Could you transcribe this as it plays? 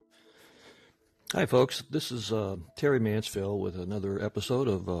Hi, folks. This is Terry Mansfield with another episode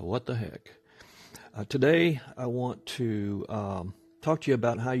of What the Heck. Today, I want to talk to you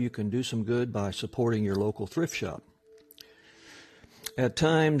about how you can do some good by supporting your local thrift shop. At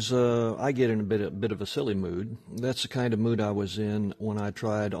times, I get in a bit of a silly mood. That's the kind of mood I was in when I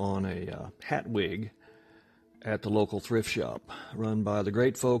tried on a hat wig at the local thrift shop run by the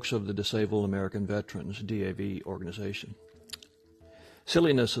great folks of the Disabled American Veterans DAV organization.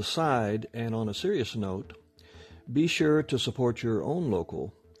 Silliness aside, and on a serious note, be sure to support your own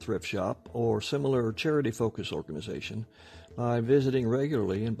local thrift shop or similar charity-focused organization by visiting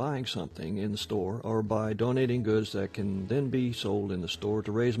regularly and buying something in the store, or by donating goods that can then be sold in the store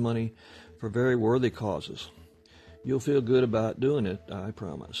to raise money for very worthy causes. You'll feel good about doing it, I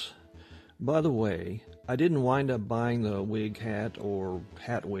promise. By the way, I didn't wind up buying the wig hat or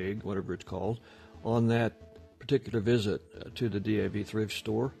hat wig, whatever it's called, on that particular visit to the DAV thrift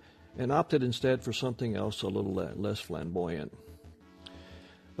store, and opted instead for something else a little less flamboyant.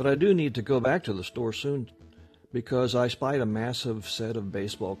 But I do need to go back to the store soon because I spied a massive set of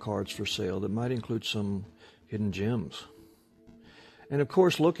baseball cards for sale that might include some hidden gems. And of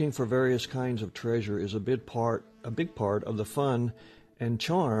course, looking for various kinds of treasure is a big part of the fun and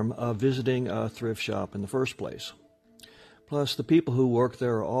charm of visiting a thrift shop in the first place. Plus, the people who work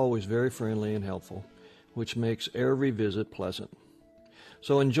there are always very friendly and helpful, which makes every visit pleasant.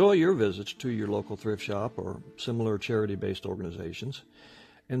 So enjoy your visits to your local thrift shop or similar charity-based organizations,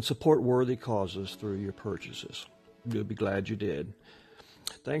 and support worthy causes through your purchases. You'll be glad you did.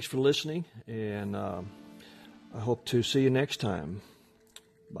 Thanks for listening, and I hope to see you next time.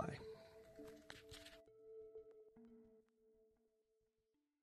 Bye.